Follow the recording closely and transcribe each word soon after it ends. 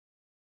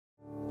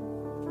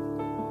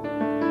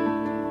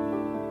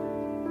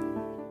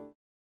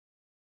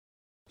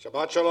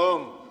Shabbat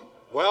Shalom.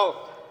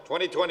 Well,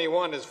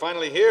 2021 is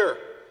finally here.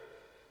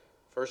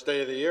 First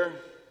day of the year.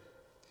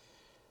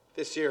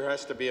 This year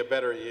has to be a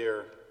better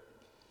year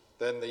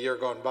than the year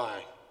gone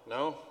by,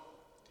 no?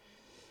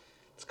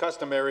 It's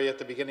customary at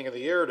the beginning of the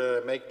year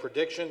to make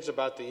predictions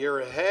about the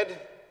year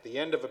ahead. The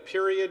end of a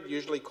period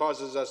usually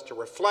causes us to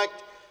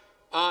reflect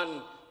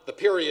on the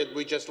period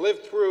we just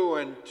lived through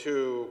and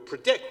to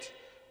predict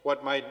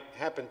what might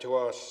happen to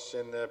us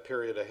in the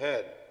period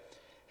ahead.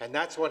 And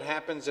that's what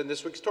happens in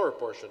this week's Torah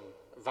portion,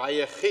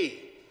 Vayechi.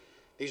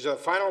 These are the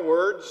final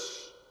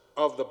words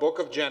of the book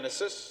of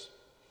Genesis,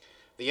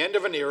 the end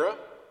of an era,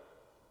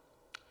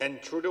 and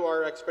true to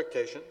our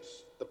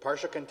expectations, the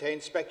parsha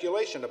contains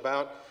speculation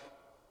about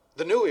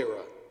the new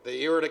era,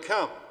 the era to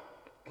come.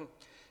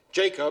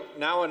 Jacob,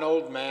 now an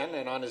old man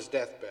and on his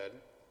deathbed,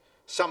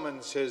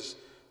 summons his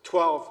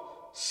 12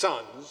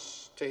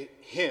 sons to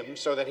him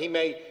so that he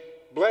may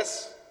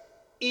bless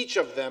each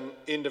of them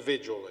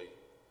individually.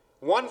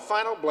 One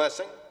final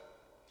blessing,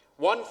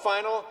 one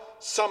final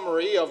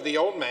summary of the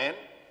old man,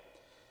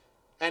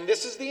 and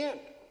this is the end,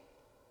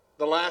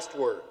 the last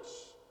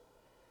words.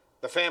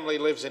 The family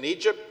lives in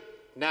Egypt,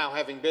 now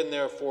having been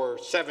there for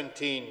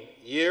 17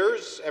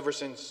 years, ever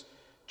since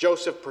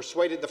Joseph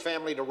persuaded the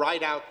family to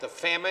ride out the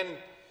famine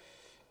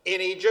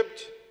in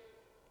Egypt,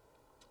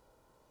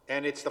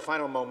 and it's the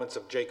final moments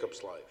of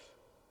Jacob's life.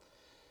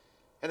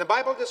 And the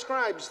Bible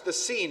describes the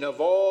scene of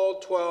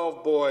all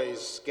 12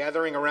 boys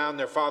gathering around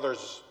their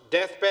father's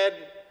deathbed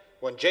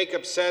when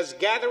Jacob says,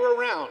 "Gather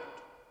around,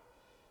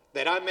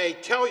 that I may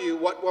tell you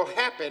what will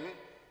happen,"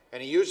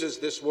 and he uses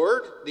these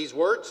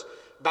words,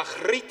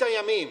 "Bachrita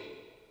yamim,"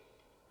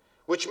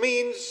 which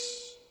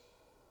means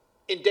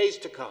in days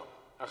to come,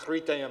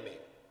 Achrita yamim.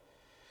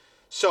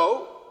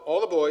 So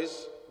all the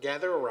boys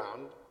gather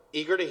around,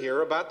 eager to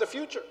hear about the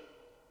future,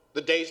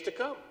 the days to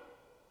come.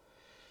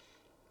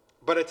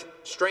 But a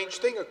strange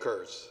thing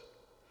occurs.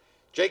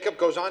 Jacob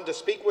goes on to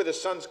speak with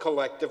his sons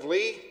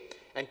collectively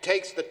and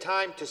takes the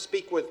time to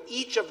speak with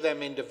each of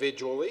them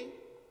individually,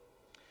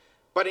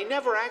 but he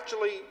never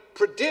actually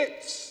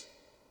predicts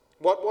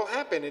what will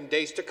happen in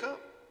days to come.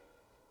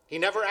 He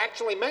never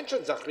actually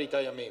mentions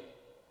Achrita Yamim.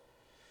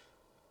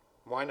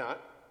 Why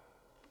not?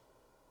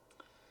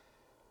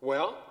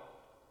 Well,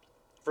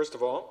 first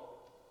of all,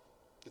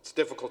 it's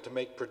difficult to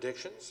make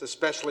predictions,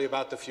 especially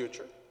about the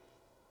future.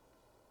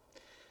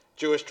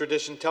 Jewish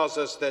tradition tells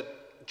us that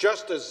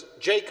just as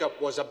Jacob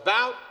was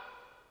about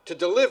to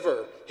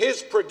deliver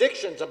his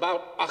predictions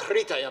about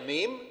Achrita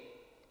Yamim,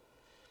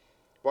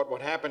 what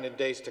would happen in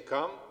days to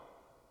come,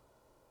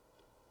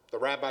 the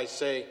rabbis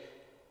say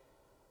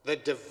the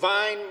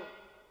divine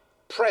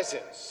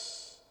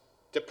presence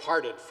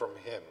departed from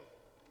him.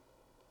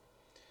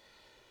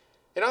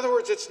 In other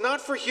words, it's not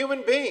for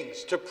human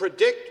beings to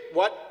predict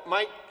what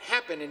might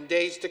happen in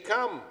days to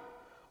come.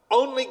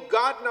 Only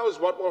God knows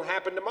what will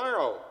happen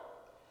tomorrow.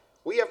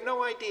 We have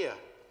no idea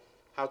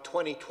how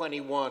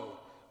 2021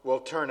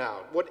 will turn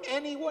out. Would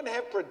anyone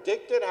have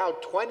predicted how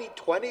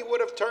 2020 would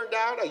have turned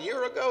out a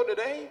year ago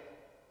today?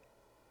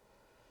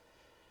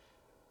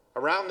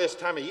 Around this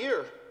time of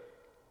year,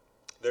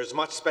 there's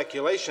much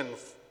speculation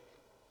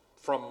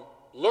from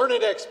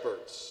learned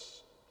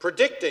experts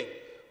predicting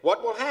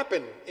what will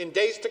happen in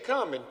days to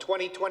come in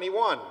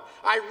 2021.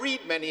 I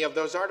read many of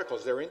those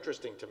articles. They're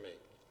interesting to me.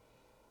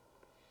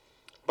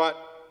 But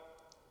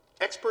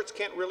experts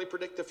can't really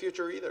predict the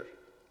future either.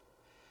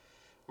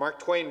 Mark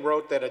Twain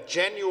wrote that a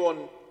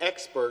genuine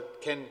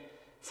expert can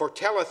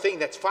foretell a thing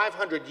that's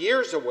 500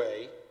 years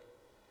away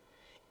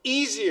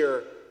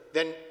easier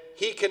than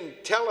he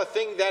can tell a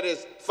thing that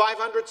is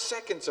 500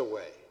 seconds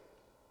away.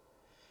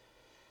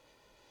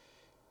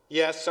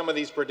 Yes, some of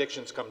these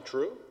predictions come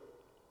true,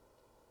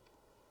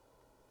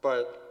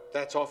 but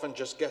that's often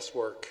just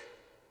guesswork.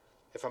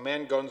 If a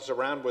man goes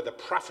around with a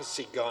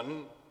prophecy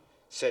gun,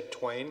 said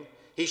Twain,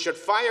 he should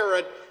fire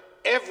at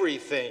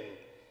everything.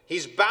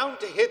 He's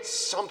bound to hit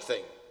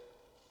something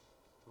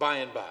by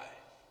and by.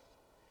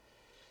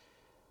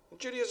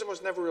 Judaism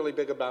was never really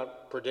big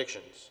about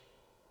predictions.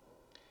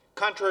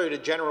 Contrary to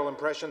general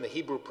impression, the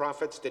Hebrew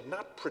prophets did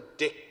not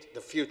predict the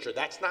future.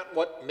 That's not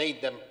what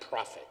made them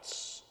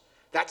prophets.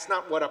 That's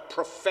not what a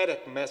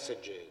prophetic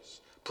message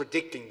is,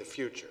 predicting the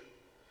future.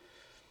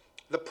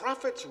 The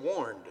prophets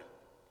warned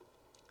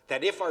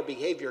that if our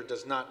behavior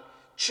does not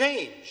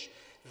change,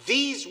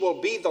 these will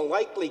be the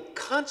likely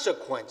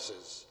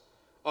consequences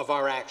of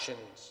our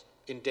actions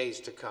in days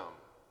to come.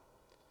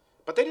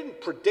 But they didn't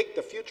predict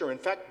the future. In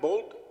fact,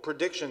 bold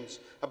predictions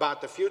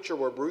about the future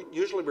were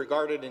usually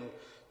regarded in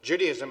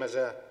Judaism as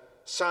a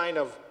sign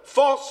of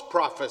false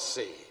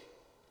prophecy,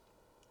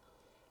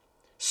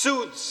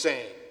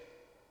 soothsaying,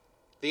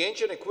 the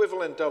ancient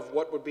equivalent of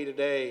what would be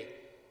today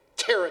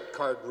tarot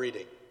card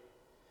reading.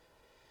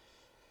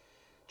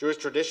 Jewish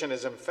tradition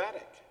is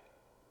emphatic.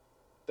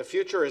 The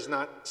future is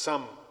not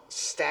some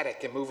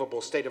static,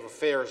 immovable state of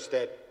affairs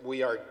that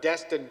we are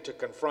destined to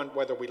confront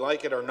whether we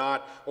like it or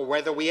not, or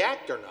whether we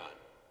act or not.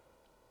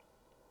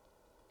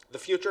 The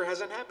future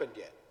hasn't happened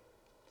yet.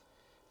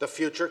 The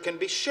future can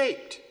be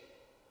shaped.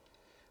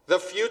 The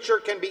future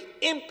can be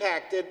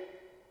impacted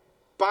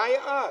by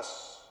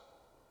us,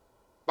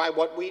 by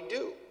what we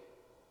do.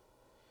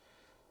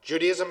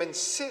 Judaism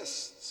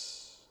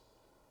insists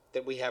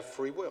that we have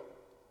free will.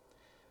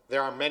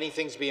 There are many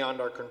things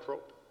beyond our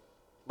control.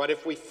 But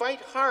if we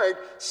fight hard,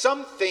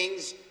 some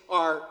things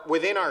are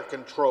within our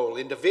control,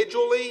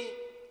 individually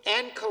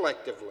and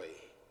collectively.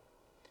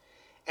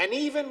 And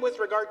even with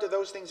regard to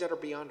those things that are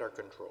beyond our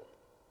control,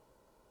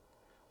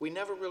 we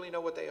never really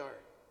know what they are.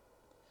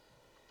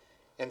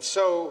 And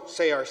so,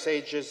 say our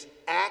sages,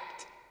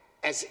 act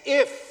as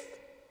if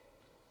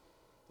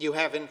you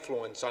have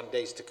influence on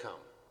days to come.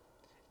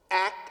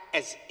 Act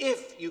as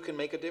if you can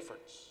make a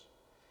difference.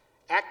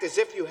 Act as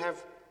if you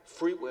have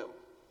free will.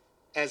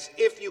 As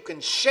if you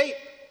can shape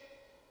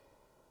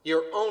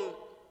your own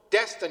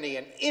destiny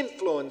and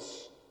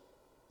influence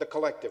the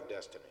collective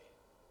destiny.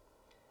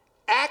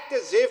 Act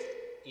as if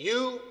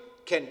you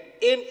can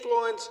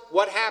influence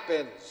what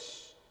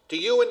happens to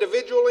you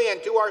individually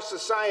and to our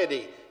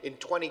society in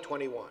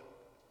 2021.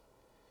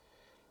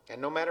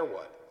 And no matter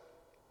what,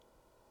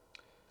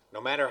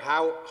 no matter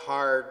how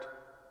hard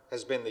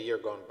has been the year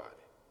gone by,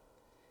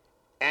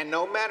 and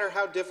no matter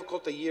how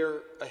difficult the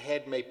year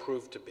ahead may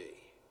prove to be,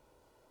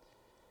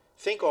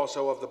 think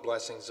also of the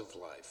blessings of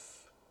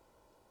life.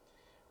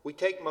 We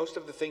take most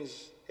of the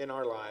things in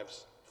our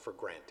lives for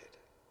granted.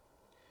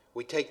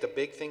 We take the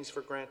big things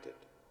for granted.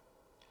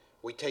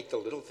 We take the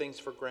little things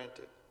for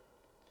granted.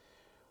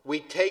 We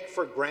take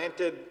for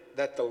granted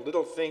that the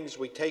little things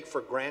we take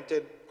for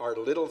granted are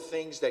little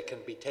things that can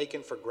be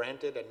taken for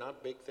granted and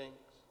not big things.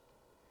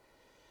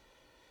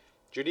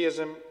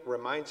 Judaism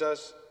reminds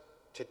us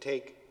to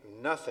take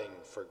nothing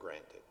for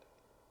granted.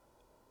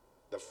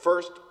 The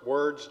first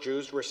words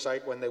Jews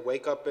recite when they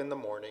wake up in the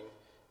morning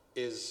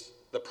is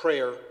the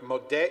prayer,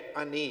 Modeh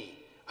Ani.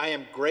 I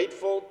am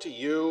grateful to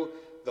you,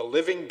 the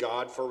living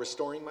God, for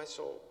restoring my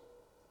soul.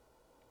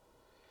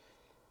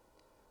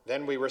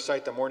 Then we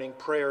recite the morning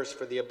prayers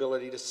for the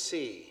ability to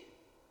see,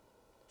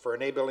 for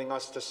enabling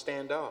us to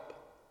stand up,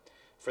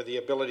 for the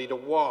ability to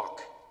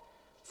walk,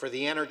 for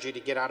the energy to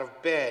get out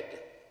of bed,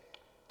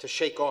 to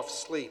shake off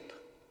sleep.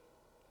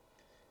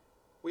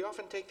 We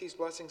often take these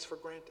blessings for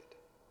granted.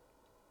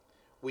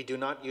 We do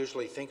not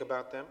usually think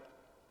about them.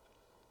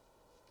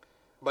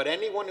 But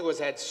anyone who has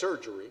had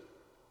surgery,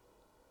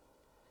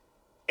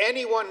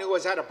 anyone who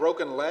has had a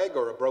broken leg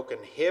or a broken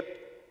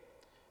hip,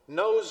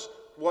 knows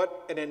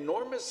what an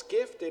enormous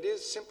gift it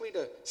is simply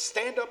to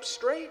stand up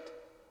straight.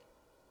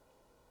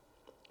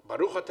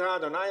 Baruch atah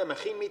Adonai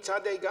mechin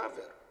mitzadei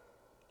gaver.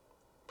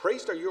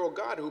 Praised are you, O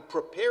God, who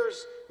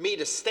prepares me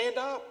to stand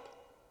up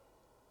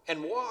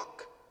and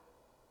walk.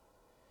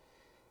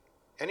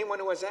 Anyone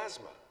who has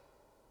asthma,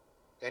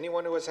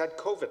 anyone who has had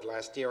COVID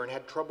last year and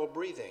had trouble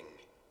breathing,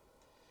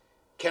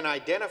 can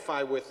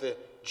identify with the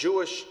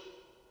Jewish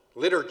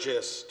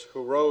liturgist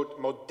who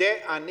wrote, Modeh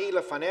ani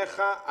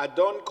lefanecha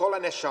Adon kol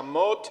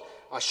haneshamot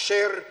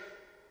asher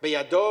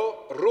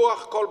beyado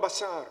ruach kol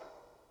basar.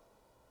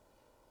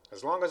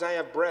 As long as I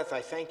have breath,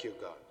 I thank you,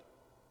 God,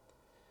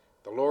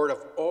 the Lord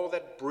of all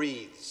that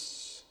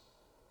breathes,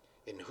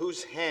 in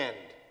whose hand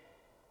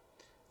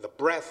the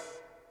breath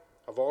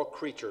of all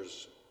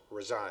creatures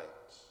resides.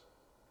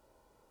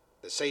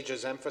 The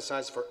sages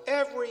emphasize for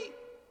every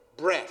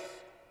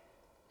breath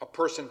a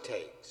person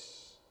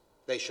takes,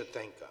 they should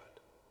thank God.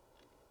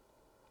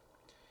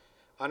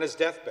 On his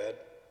deathbed,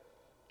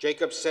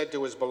 Jacob said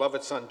to his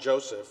beloved son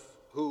Joseph,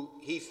 who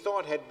he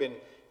thought had been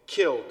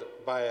killed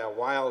by a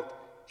wild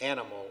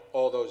animal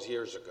all those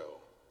years ago,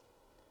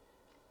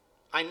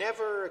 I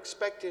never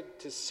expected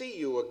to see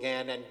you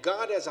again, and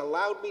God has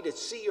allowed me to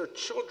see your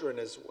children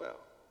as well.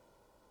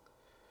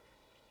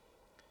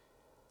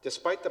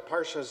 Despite the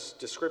Parsha's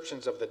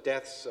descriptions of the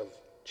deaths of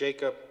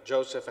Jacob,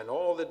 Joseph, and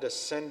all the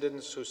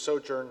descendants who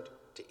sojourned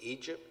to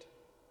Egypt,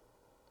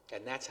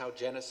 and that's how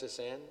Genesis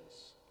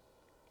ends.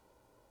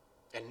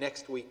 And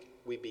next week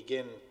we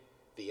begin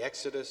the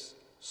Exodus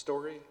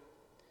story.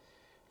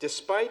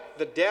 Despite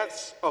the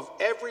deaths of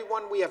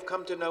everyone we have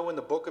come to know in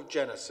the book of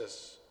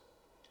Genesis,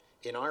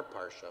 in our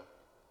Parsha,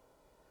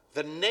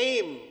 the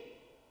name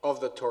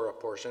of the Torah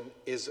portion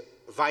is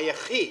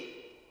Vayechi,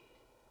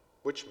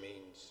 which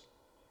means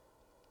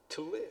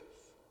to live.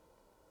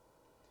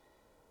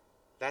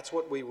 That's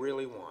what we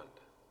really want,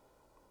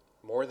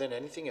 more than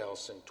anything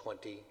else in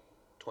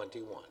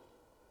 2021.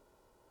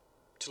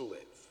 To live.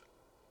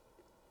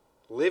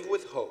 Live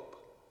with hope.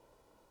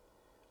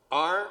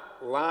 Our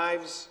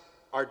lives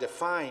are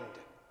defined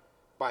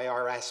by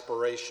our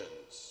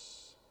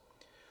aspirations.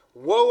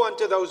 Woe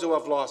unto those who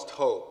have lost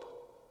hope.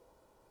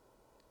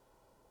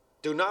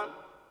 Do not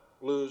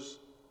lose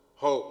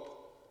hope.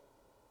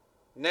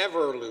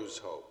 Never lose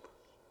hope.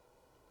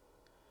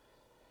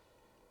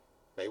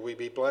 May we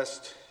be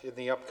blessed in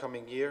the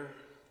upcoming year.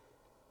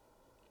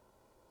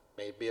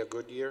 May it be a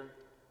good year,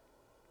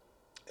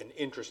 an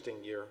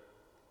interesting year,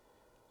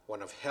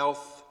 one of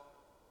health,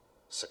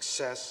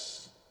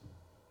 success,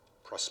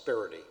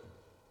 prosperity,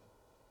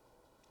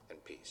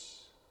 and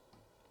peace.